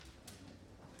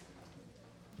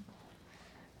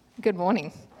Good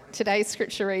morning. Today's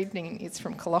scripture reading is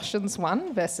from Colossians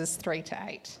 1, verses 3 to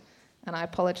 8. And I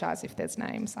apologise if there's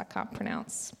names I can't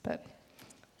pronounce, but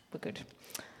we're good.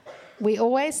 We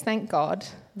always thank God,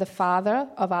 the Father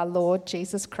of our Lord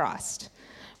Jesus Christ,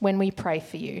 when we pray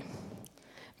for you,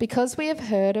 because we have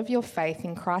heard of your faith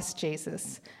in Christ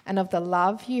Jesus and of the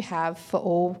love you have for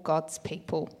all God's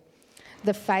people,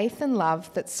 the faith and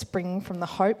love that spring from the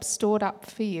hope stored up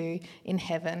for you in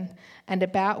heaven and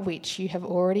about which you have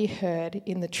already heard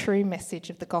in the true message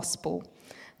of the gospel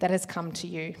that has come to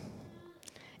you.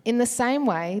 In the same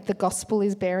way, the gospel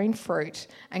is bearing fruit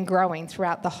and growing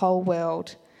throughout the whole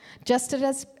world, just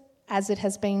as it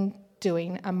has been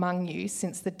doing among you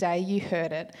since the day you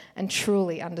heard it and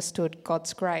truly understood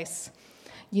God's grace.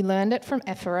 You learned it from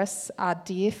Epaphras, our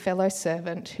dear fellow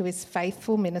servant, who is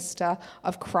faithful minister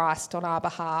of Christ on our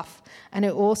behalf, and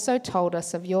who also told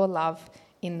us of your love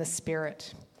in the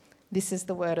Spirit. This is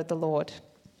the word of the Lord.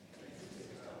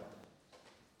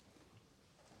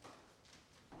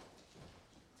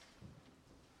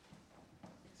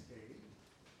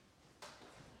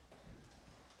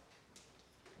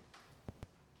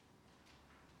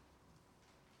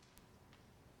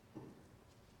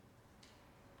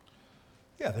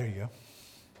 Yeah, there you go.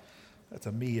 That's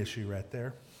a me issue right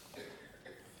there.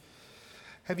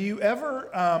 Have you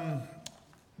ever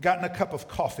gotten a cup of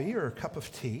coffee or a cup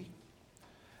of tea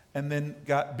and then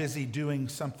got busy doing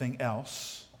something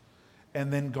else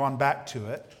and then gone back to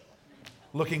it,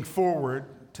 looking forward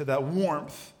to the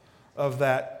warmth of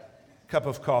that cup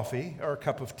of coffee or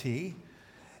cup of tea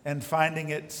and finding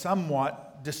it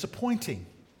somewhat disappointing?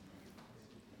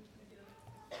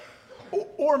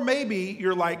 Or maybe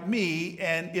you're like me,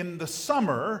 and in the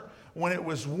summer, when it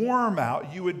was warm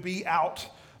out, you would be out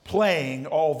playing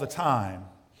all the time.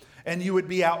 And you would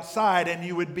be outside, and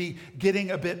you would be getting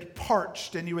a bit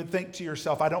parched, and you would think to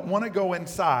yourself, I don't want to go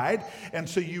inside. And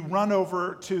so you run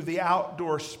over to the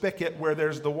outdoor spigot where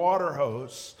there's the water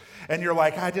hose. And you're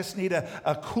like, I just need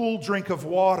a cool drink of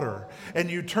water. And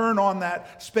you turn on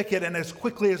that spigot, and as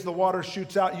quickly as the water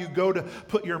shoots out, you go to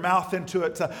put your mouth into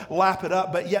it to lap it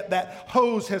up. But yet that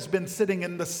hose has been sitting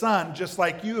in the sun just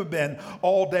like you have been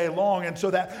all day long. And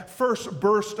so that first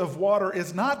burst of water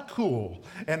is not cool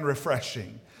and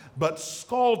refreshing, but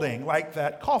scalding like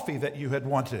that coffee that you had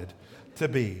wanted to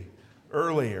be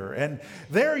earlier. And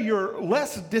there you're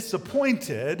less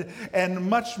disappointed and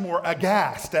much more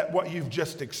aghast at what you've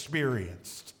just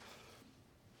experienced.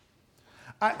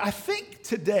 I think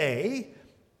today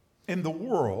in the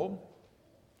world,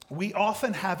 we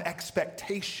often have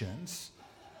expectations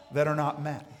that are not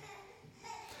met.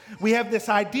 We have this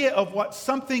idea of what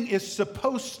something is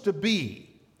supposed to be,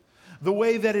 the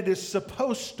way that it is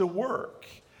supposed to work,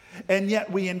 and yet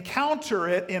we encounter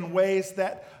it in ways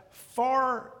that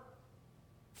far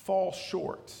fall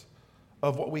short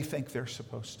of what we think they're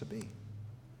supposed to be.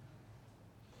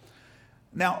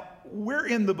 Now, we're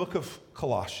in the book of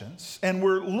Colossians, and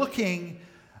we're looking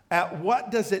at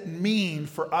what does it mean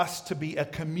for us to be a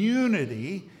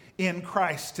community in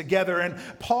Christ together. And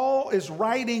Paul is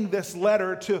writing this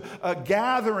letter to a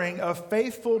gathering of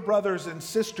faithful brothers and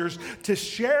sisters to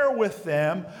share with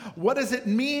them, what does it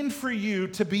mean for you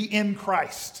to be in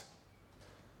Christ?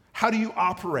 How do you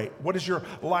operate? What does your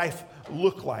life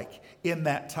look like in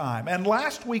that time? And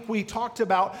last week we talked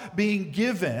about being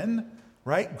given,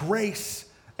 right, grace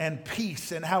and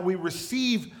peace, and how we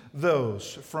receive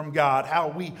those from God, how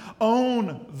we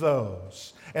own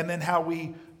those, and then how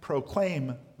we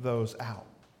proclaim those out.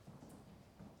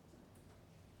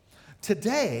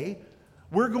 Today,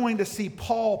 we're going to see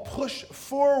Paul push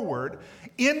forward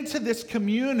into this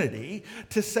community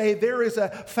to say there is a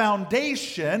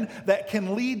foundation that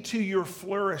can lead to your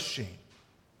flourishing.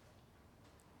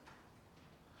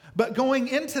 But going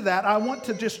into that, I want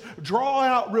to just draw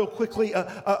out real quickly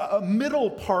a middle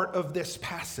part of this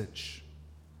passage.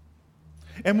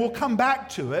 And we'll come back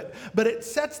to it, but it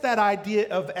sets that idea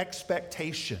of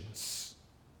expectations.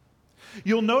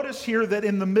 You'll notice here that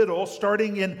in the middle,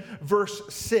 starting in verse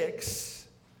 6,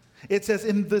 it says,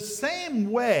 in the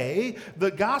same way, the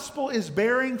gospel is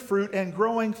bearing fruit and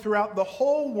growing throughout the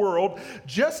whole world,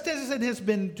 just as it has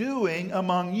been doing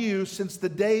among you since the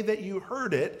day that you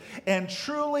heard it and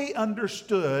truly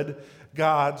understood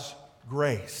God's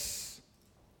grace.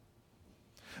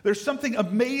 There's something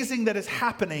amazing that is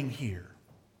happening here.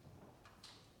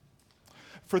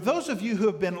 For those of you who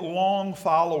have been long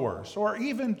followers, or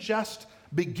even just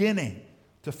beginning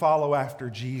to follow after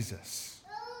Jesus,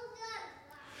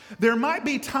 there might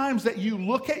be times that you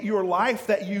look at your life,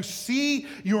 that you see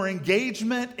your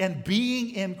engagement and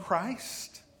being in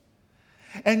Christ,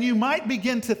 and you might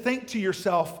begin to think to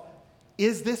yourself,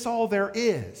 is this all there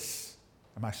is?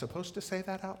 Am I supposed to say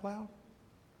that out loud?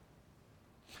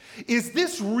 Is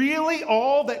this really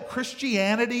all that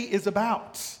Christianity is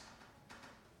about?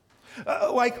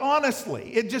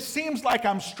 Honestly, it just seems like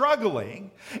I'm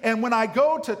struggling. And when I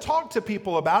go to talk to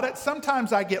people about it,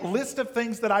 sometimes I get lists of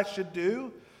things that I should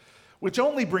do, which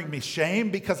only bring me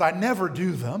shame because I never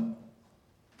do them.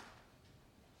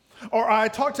 Or I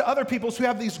talk to other people who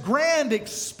have these grand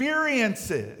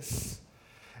experiences.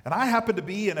 And I happen to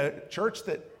be in a church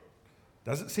that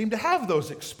doesn't seem to have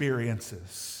those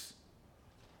experiences.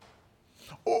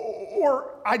 Or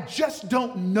I just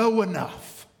don't know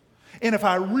enough. And if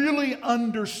I really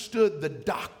understood the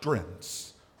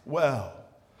doctrines well,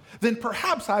 then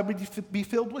perhaps I would be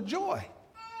filled with joy.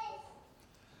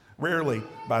 Rarely,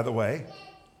 by the way,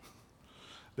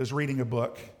 does reading a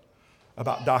book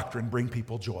about doctrine bring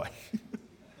people joy.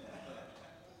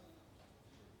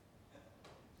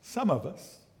 Some of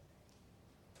us.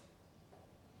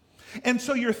 And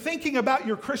so you're thinking about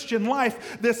your Christian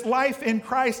life, this life in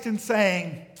Christ, and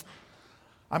saying,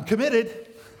 I'm committed,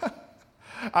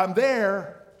 I'm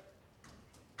there,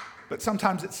 but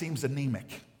sometimes it seems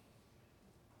anemic.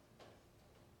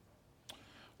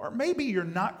 Or maybe you're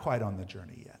not quite on the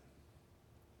journey yet.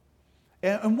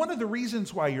 And one of the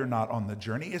reasons why you're not on the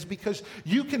journey is because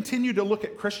you continue to look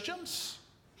at Christians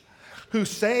who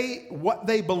say what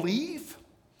they believe,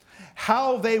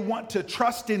 how they want to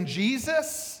trust in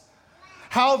Jesus,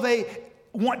 how they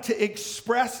want to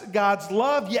express God's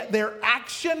love, yet their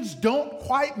actions don't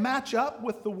quite match up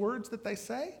with the words that they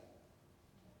say.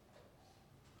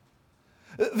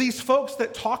 These folks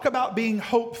that talk about being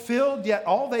hope-filled, yet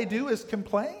all they do is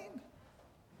complain.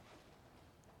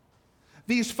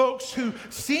 These folks who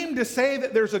seem to say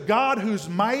that there's a God who's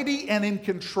mighty and in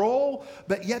control,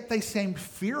 but yet they seem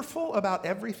fearful about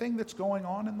everything that's going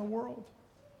on in the world.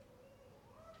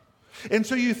 And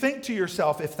so you think to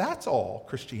yourself, if that's all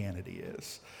Christianity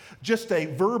is, just a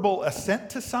verbal assent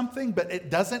to something, but it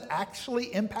doesn't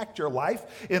actually impact your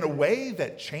life in a way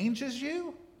that changes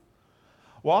you,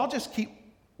 well, I'll just keep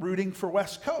rooting for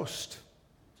West Coast.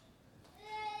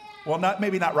 Well,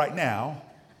 maybe not right now.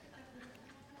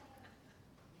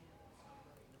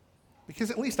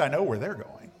 Because at least I know where they're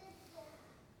going.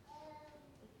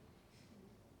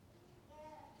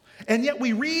 And yet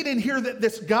we read and hear that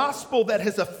this gospel that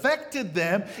has affected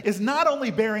them is not only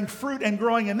bearing fruit and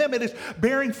growing in them, it is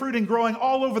bearing fruit and growing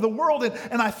all over the world.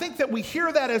 And I think that we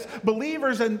hear that as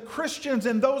believers and Christians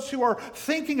and those who are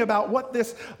thinking about what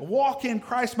this walk in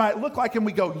Christ might look like. And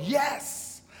we go,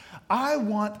 yes, I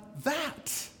want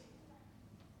that.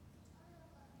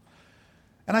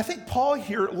 And I think Paul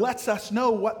here lets us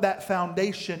know what that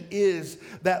foundation is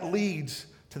that leads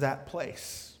to that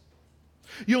place.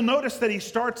 You'll notice that he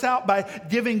starts out by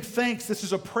giving thanks. This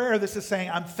is a prayer. This is saying,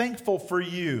 I'm thankful for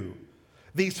you,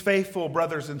 these faithful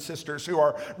brothers and sisters who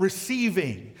are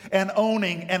receiving and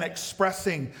owning and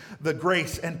expressing the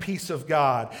grace and peace of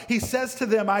God. He says to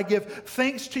them, I give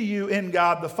thanks to you in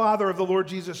God, the Father of the Lord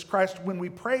Jesus Christ, when we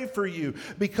pray for you,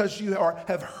 because you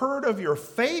have heard of your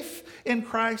faith in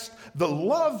Christ, the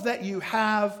love that you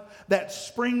have that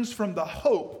springs from the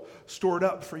hope stored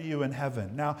up for you in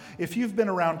heaven. Now, if you've been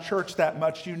around church that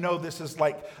much, you know this is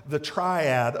like the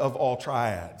triad of all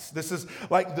triads. This is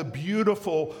like the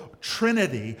beautiful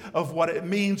trinity of what it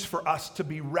means for us to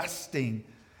be resting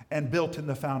and built in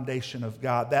the foundation of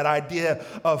God. That idea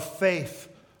of faith,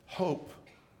 hope,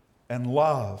 and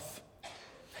love.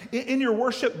 In your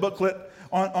worship booklet,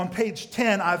 on page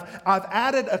 10, I've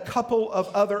added a couple of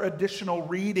other additional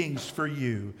readings for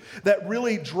you that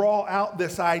really draw out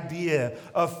this idea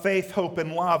of faith, hope,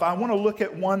 and love. I want to look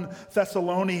at 1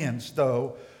 Thessalonians,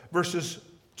 though, verses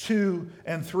 2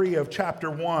 and 3 of chapter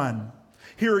 1.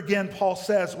 Here again, Paul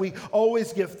says, we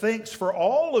always give thanks for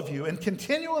all of you and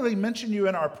continually mention you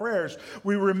in our prayers.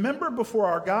 We remember before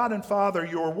our God and Father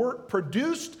your work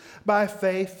produced by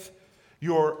faith,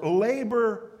 your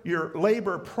labor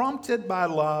prompted by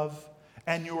love,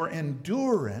 and your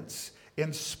endurance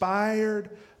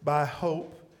inspired by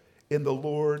hope in the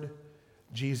Lord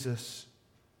Jesus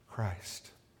Christ.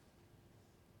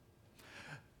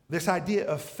 This idea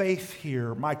of faith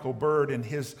here, Michael Bird in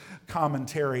his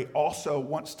commentary also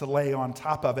wants to lay on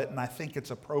top of it, and I think it's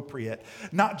appropriate.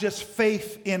 Not just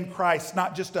faith in Christ,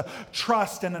 not just a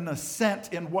trust and an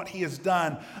assent in what he has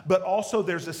done, but also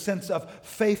there's a sense of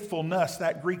faithfulness.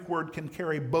 That Greek word can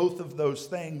carry both of those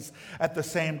things at the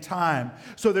same time.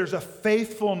 So there's a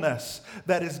faithfulness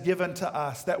that is given to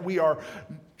us, that we are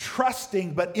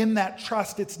trusting, but in that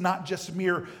trust, it's not just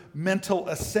mere mental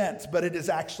assent, but it is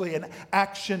actually an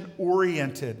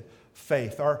action-oriented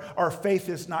faith. Our faith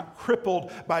is not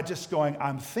crippled by just going,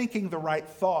 I'm thinking the right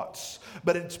thoughts,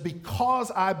 but it's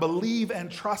because I believe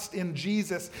and trust in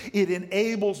Jesus, it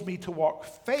enables me to walk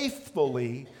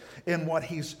faithfully in what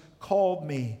he's called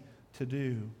me to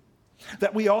do.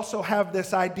 That we also have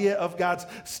this idea of God's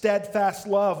steadfast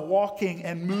love walking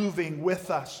and moving with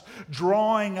us,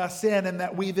 drawing us in, and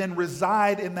that we then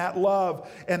reside in that love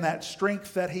and that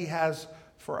strength that he has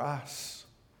for us.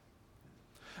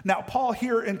 Now, Paul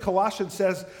here in Colossians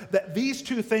says that these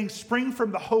two things spring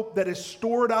from the hope that is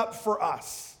stored up for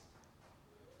us.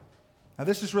 Now,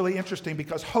 this is really interesting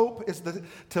because hope is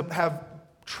to have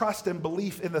trust and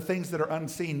belief in the things that are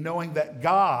unseen, knowing that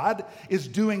God is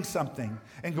doing something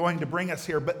and going to bring us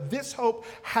here. But this hope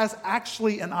has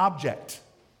actually an object.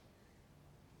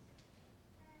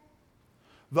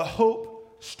 The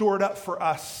hope stored up for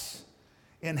us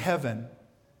in heaven.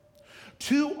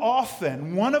 Too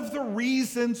often, one of the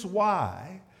reasons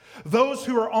why those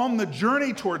who are on the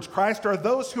journey towards Christ, or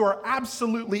those who are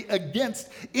absolutely against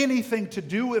anything to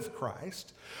do with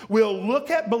Christ, will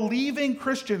look at believing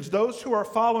Christians, those who are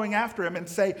following after him, and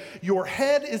say, your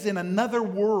head is in another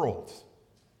world.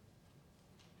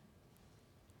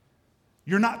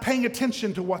 You're not paying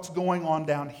attention to what's going on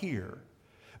down here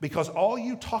because all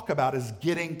you talk about is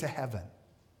getting to heaven,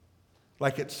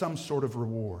 like it's some sort of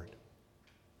reward.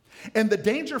 And the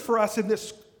danger for us in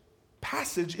this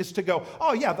passage is to go,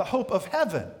 oh yeah, the hope of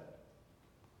heaven.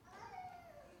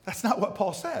 That's not what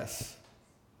Paul says.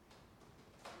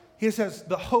 He says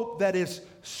the hope that is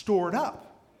stored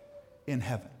up in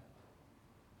heaven.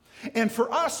 And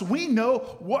for us, we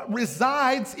know what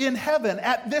resides in heaven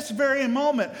at this very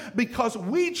moment because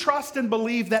we trust and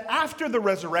believe that after the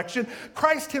resurrection,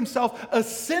 Christ himself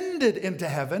ascended into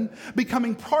heaven,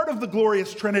 becoming part of the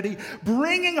glorious Trinity,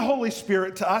 bringing Holy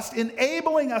Spirit to us,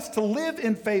 enabling us to live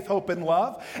in faith, hope, and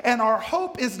love. And our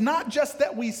hope is not just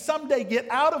that we someday get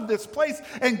out of this place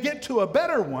and get to a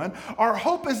better one. Our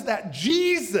hope is that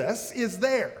Jesus is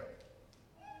there.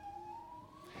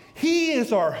 He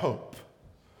is our hope.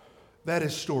 That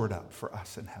is stored up for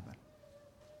us in heaven.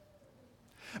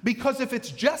 Because if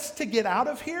it's just to get out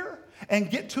of here and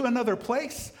get to another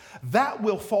place, that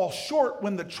will fall short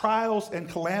when the trials and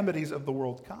calamities of the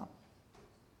world come.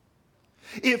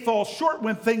 It falls short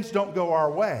when things don't go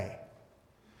our way.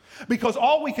 Because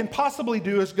all we can possibly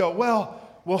do is go, well,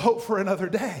 we'll hope for another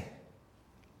day.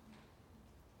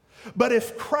 But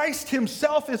if Christ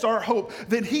himself is our hope,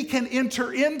 then he can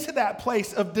enter into that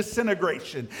place of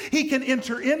disintegration. He can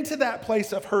enter into that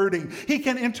place of hurting. He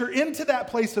can enter into that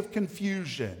place of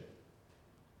confusion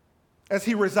as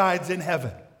he resides in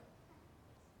heaven.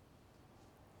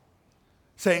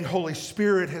 Saying, Holy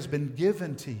Spirit has been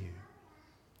given to you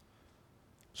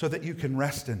so that you can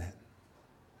rest in it.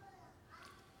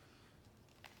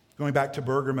 Going back to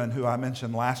Bergerman, who I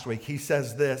mentioned last week, he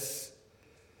says this,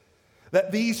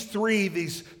 that these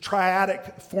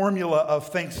triadic formula of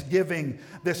thanksgiving,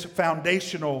 this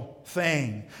foundational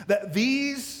thing, that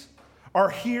these are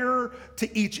here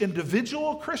to each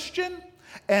individual Christian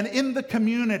and in the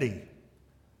community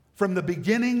from the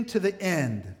beginning to the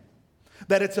end.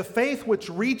 That it's a faith which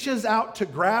reaches out to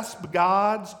grasp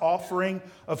God's offering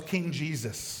of King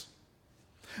Jesus.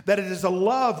 That it is a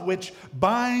love which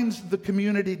binds the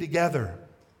community together.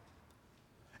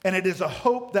 And it is a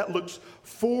hope that looks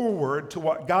forward to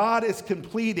what God is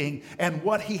completing and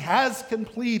what he has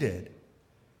completed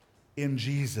in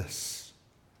Jesus.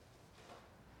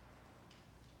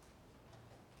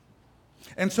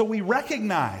 And so we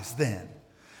recognize then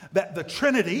that the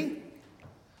Trinity,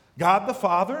 God the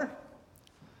Father,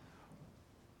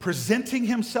 presenting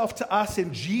himself to us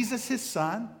in Jesus his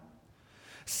Son,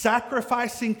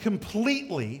 sacrificing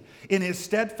completely in his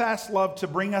steadfast love to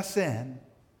bring us in,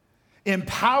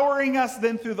 empowering us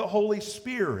then through the Holy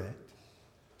Spirit,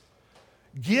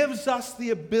 gives us the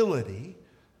ability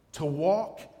to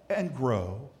walk and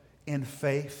grow in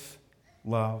faith,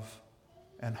 love,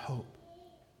 and hope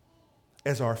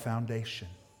as our foundation.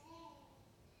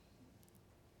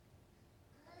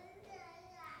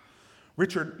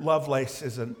 Richard Lovelace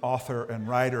is an author and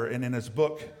writer, and in his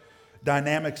book,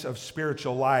 Dynamics of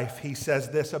Spiritual Life, he says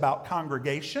this about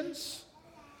congregations,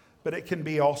 but it can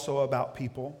be also about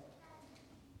people.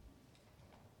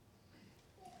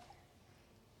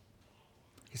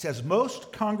 He says,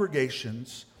 most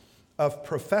congregations of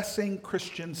professing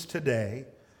Christians today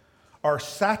are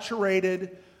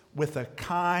saturated with a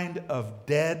kind of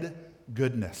dead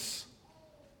goodness,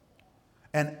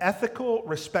 an ethical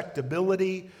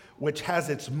respectability which has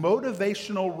its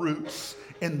motivational roots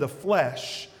in the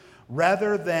flesh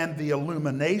rather than the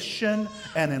illumination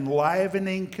and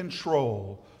enlivening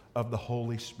control of the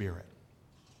Holy Spirit.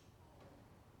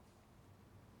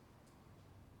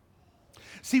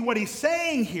 See, what he's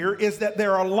saying here is that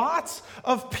there are lots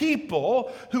of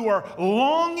people who are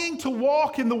longing to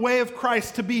walk in the way of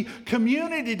Christ, to be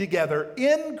community together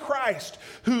in Christ,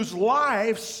 whose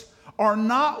lives are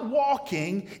not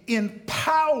walking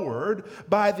empowered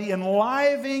by the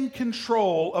enlivening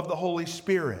control of the Holy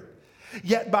Spirit,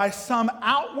 yet by some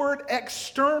outward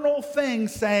external thing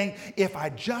saying, if I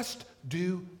just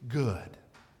do good,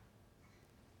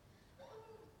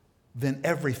 then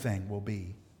everything will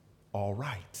be all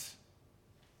right.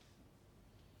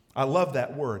 I love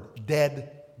that word,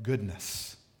 dead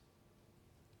goodness.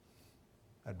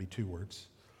 That'd be 2 words.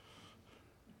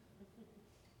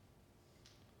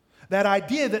 That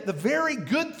idea that the very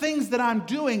good things that I'm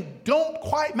doing don't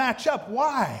quite match up.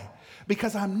 Why?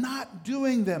 Because I'm not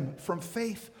doing them from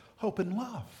faith, hope, and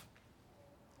love.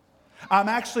 I'm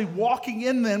actually walking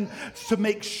in them to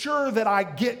make sure that I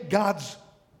get God's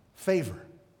favor,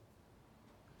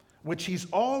 which he's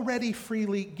already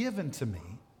freely given to me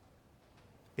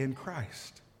in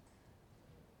Christ.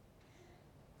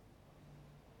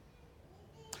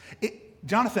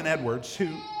 Jonathan Edwards, who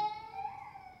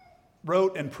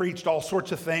wrote and preached all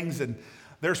sorts of things, and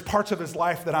there's parts of his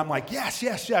life that I'm like, yes,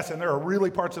 yes, yes, and there are really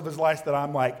parts of his life that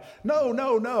I'm like, no,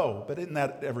 no, no, but isn't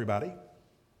that everybody?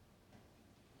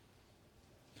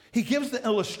 He gives the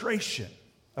illustration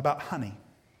about honey.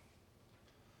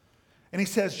 And he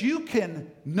says, you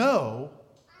can know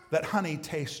that honey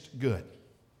tastes good.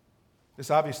 This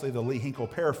is obviously the Lee Hinkle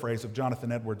paraphrase of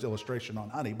Jonathan Edwards' illustration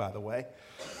on honey, by the way,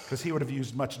 because he would have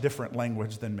used much different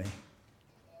language than me.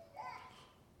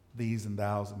 These and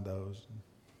thous and those.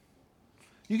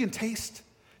 You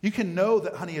can know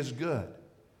that honey is good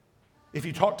if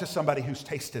you talk to somebody who's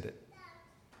tasted it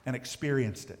and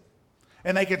experienced it.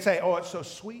 And they can say, oh, it's so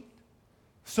sweet,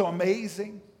 so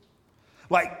amazing.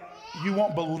 Like, you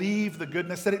won't believe the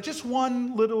goodness that it, just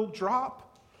one little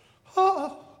drop.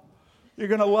 Oh, you're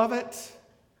going to love it.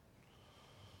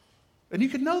 And you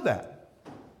can know that.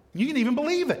 You can even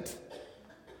believe it.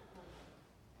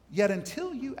 Yet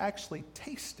until you actually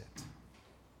taste it,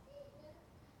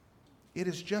 it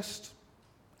is just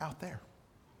out there.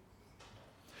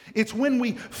 It's when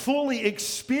we fully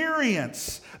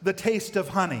experience the taste of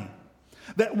honey,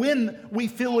 that when we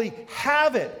fully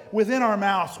have it within our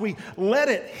mouths, we let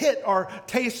it hit our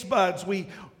taste buds, we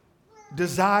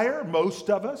desire, most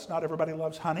of us, not everybody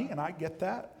loves honey, and I get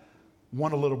that,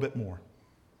 want a little bit more.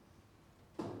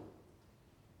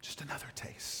 Just another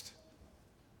taste.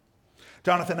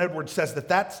 Jonathan Edwards says that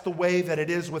that's the way that it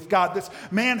is with God. This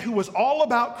man who was all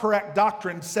about correct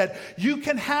doctrine said, you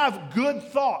can have good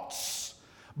thoughts,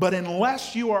 but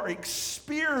unless you are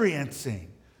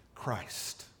experiencing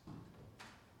Christ,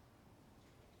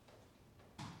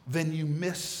 then you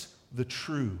miss the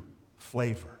true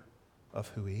flavor of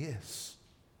who he is.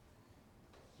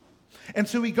 And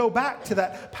so we go back to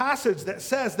that passage that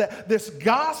says that this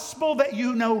gospel that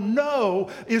you know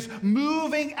is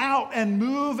moving out and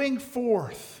moving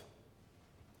forth,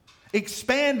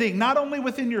 expanding not only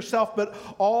within yourself but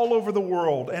all over the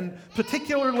world. And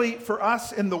particularly for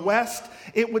us in the West,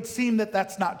 it would seem that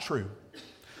that's not true.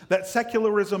 That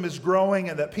secularism is growing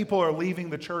and that people are leaving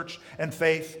the church and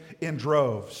faith in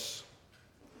droves.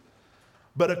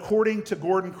 But according to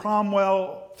Gordon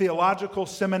Cromwell Theological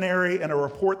Seminary and a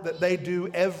report that they do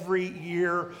every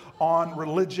year on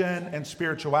religion and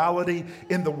spirituality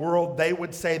in the world, they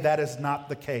would say that is not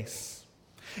the case.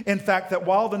 In fact, that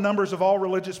while the numbers of all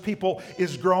religious people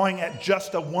is growing at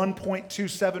just a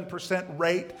 1.27%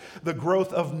 rate, the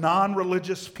growth of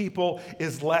non-religious people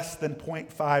is less than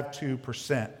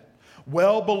 0.52%,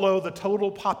 well below the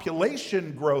total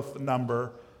population growth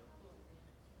number.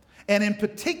 And in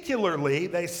particularly,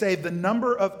 they say the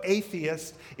number of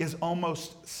atheists is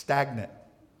almost stagnant,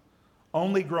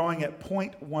 only growing at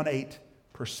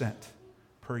 0.18%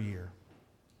 per year.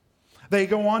 They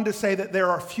go on to say that there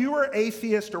are fewer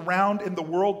atheists around in the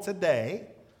world today,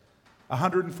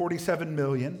 147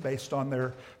 million based on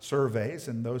their surveys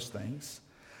and those things,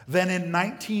 than in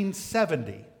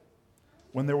 1970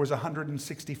 when there was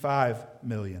 165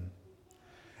 million.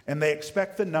 And they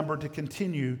expect the number to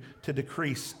continue to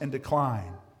decrease and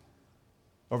decline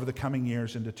over the coming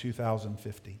years into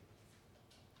 2050.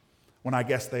 When I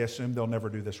guess they assume they'll never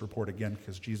do this report again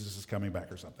because Jesus is coming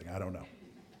back or something. I don't know.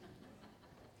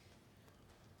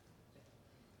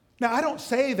 Now, I don't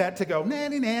say that to go, na,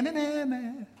 na, na, na, na,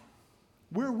 na.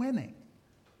 We're winning.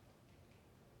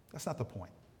 That's not the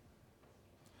point.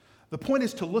 The point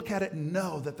is to look at it and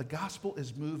know that the gospel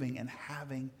is moving and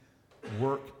having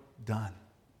work done.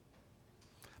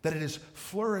 That it is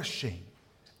flourishing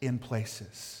in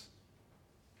places.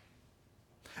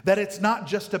 That it's not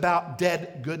just about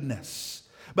dead goodness,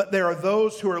 but there are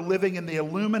those who are living in the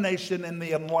illumination and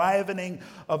the enlivening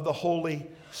of the Holy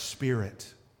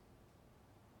Spirit.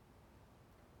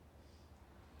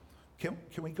 Can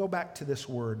we go back to this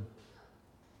word?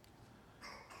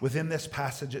 Within this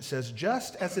passage it says,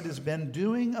 just as it has been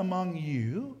doing among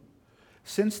you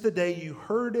since the day you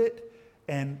heard it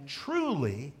and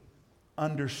truly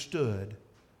understood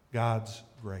God's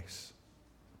grace.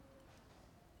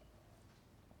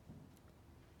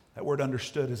 That word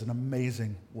understood is an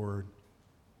amazing word.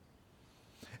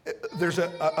 There's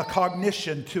a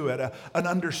cognition to it, an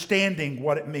understanding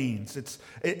what it means.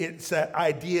 It's that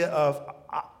idea of,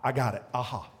 I got it,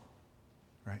 aha,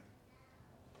 right?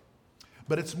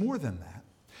 But it's more than that.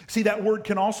 See, that word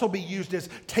can also be used as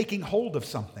taking hold of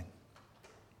something.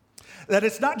 That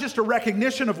it's not just a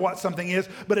recognition of what something is,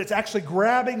 but it's actually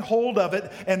grabbing hold of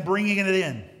it and bringing it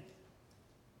in.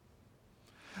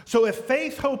 So if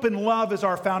faith, hope, and love is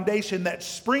our foundation that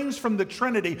springs from the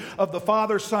Trinity of the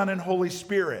Father, Son, and Holy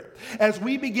Spirit, as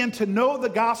we begin to know the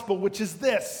gospel, which is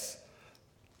this,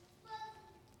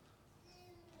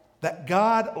 that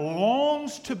God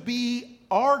longs to be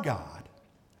our God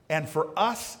and for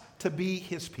us to be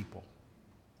his people.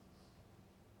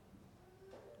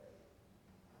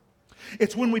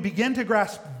 It's when we begin to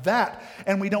grasp that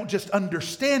and we don't just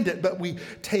understand it, but we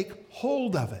take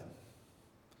hold of it.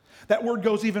 That word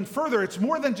goes even further. It's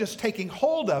more than just taking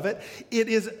hold of it. It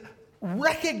is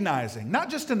recognizing, not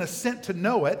just an assent to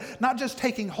know it, not just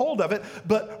taking hold of it,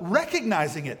 but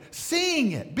recognizing it,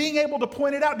 seeing it, being able to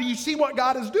point it out. Do you see what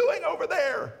God is doing over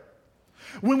there?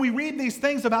 When we read these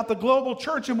things about the global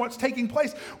church and what's taking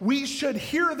place, we should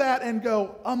hear that and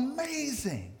go,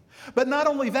 amazing. But not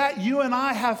only that, you and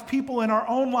I have people in our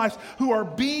own lives who are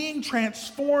being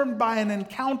transformed by an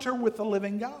encounter with the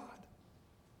living God.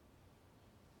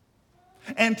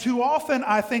 And too often,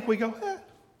 I think we go,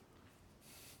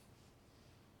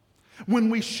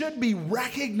 when we should be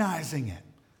recognizing it,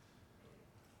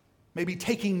 maybe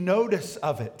taking notice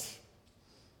of it.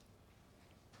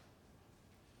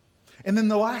 And then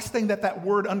the last thing that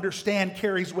word understand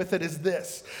carries with it is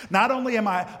this. Not only am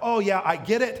I, oh yeah, I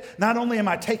get it. Not only am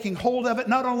I taking hold of it.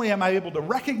 Not only am I able to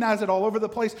recognize it all over the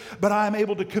place, but I am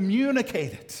able to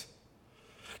communicate it.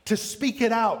 To speak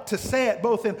it out, to say it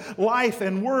both in life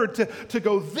and word, to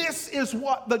go, this is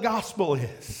what the gospel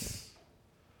is.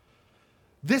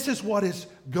 This is what is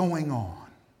going on.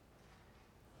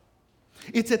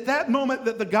 It's at that moment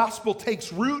that the gospel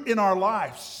takes root in our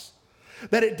lives,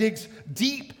 that it digs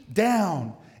deep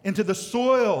down into the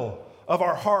soil of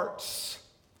our hearts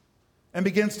and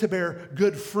begins to bear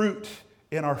good fruit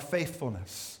in our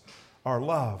faithfulness, our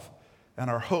love,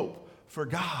 and our hope for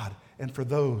God and for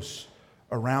those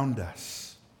around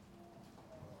us.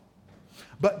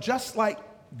 But just like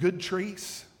good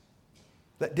trees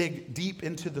that dig deep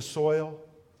into the soil,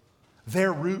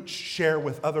 their roots share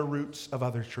with other roots of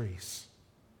other trees.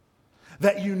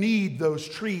 That you need those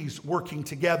trees working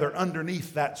together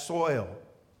underneath that soil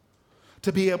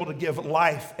to be able to give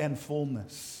life and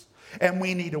fullness. And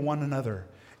we need one another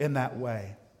in that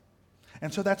way.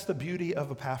 And so that's the beauty of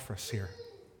Epaphras here.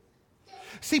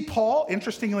 See, Paul,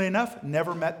 interestingly enough,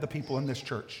 never met the people in this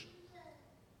church.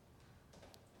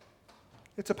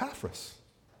 It's Epaphras,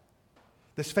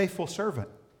 this faithful servant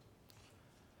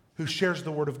who shares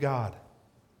the word of God.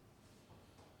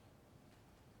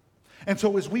 And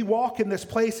so as we walk in this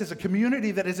place as a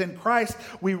community that is in Christ,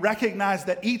 we recognize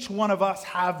that each one of us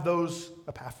have those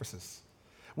Epaphrases.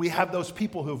 We have those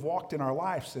people who've walked in our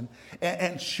lives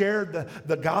and shared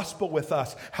the gospel with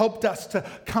us, helped us to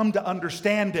come to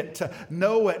understand it, to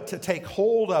know it, to take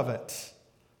hold of it,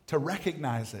 to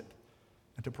recognize it,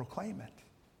 and to proclaim it.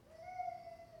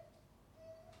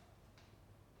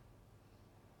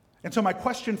 And so my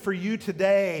question for you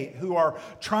today, who are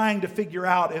trying to figure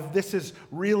out if this is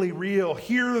really real,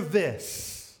 hear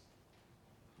this.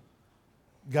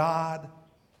 God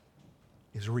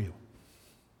is real.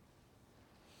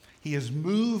 He is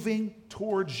moving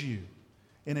towards you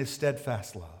in his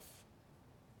steadfast love.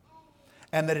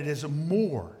 And that it is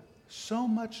more, so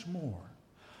much more,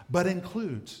 but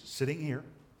includes sitting here,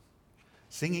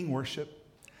 singing worship,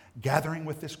 gathering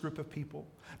with this group of people,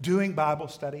 doing Bible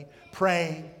study,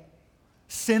 praying,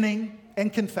 sinning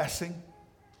and confessing,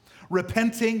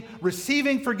 repenting,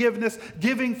 receiving forgiveness,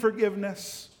 giving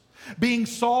forgiveness, being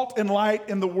salt and light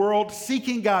in the world,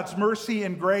 seeking God's mercy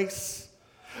and grace,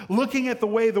 looking at the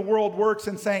way the world works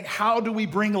and saying, how do we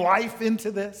bring life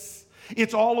into this?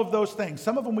 It's all of those things.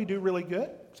 Some of them we do really good.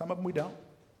 Some of them we don't.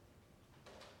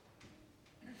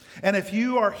 And if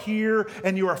you are here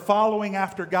and you are following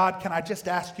after God, can I just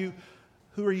ask you,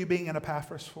 who are you being an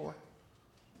Epaphras for?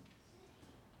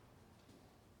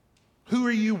 Who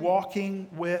are you walking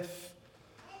with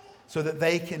so that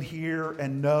they can hear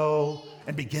and know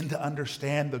and begin to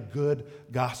understand the good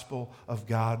gospel of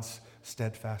God's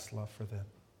steadfast love for them?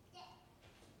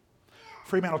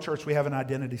 Fremantle Church, we have an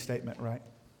identity statement, right?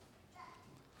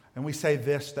 And we say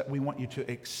this, that we want you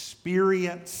to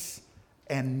experience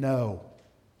and know.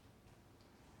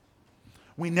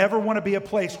 We never want to be a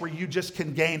place where you just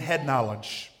can gain head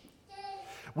knowledge.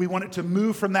 We want it to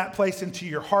move from that place into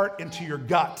your heart, into your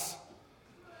gut,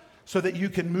 so that you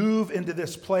can move into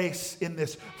this place in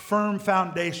this firm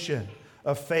foundation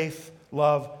of faith,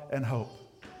 love, and hope,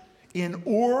 in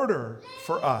order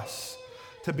for us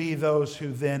to be those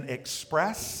who then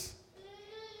express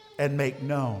and make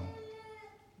known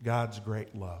God's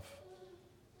great love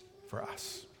for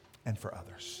us and for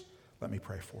others. Let me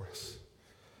pray for us.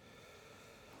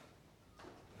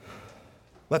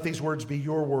 Let these words be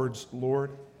your words,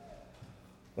 Lord.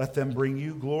 Let them bring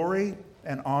you glory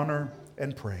and honor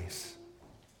and praise.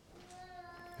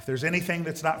 If there's anything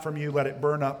that's not from you, let it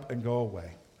burn up and go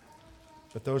away.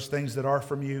 But those things that are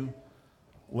from you,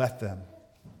 let them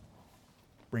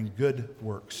bring good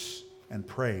works and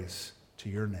praise to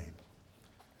your name.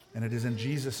 And it is in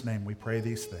Jesus' name we pray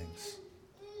these things.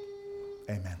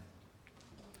 Amen.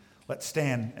 Let's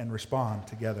stand and respond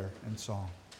together in song.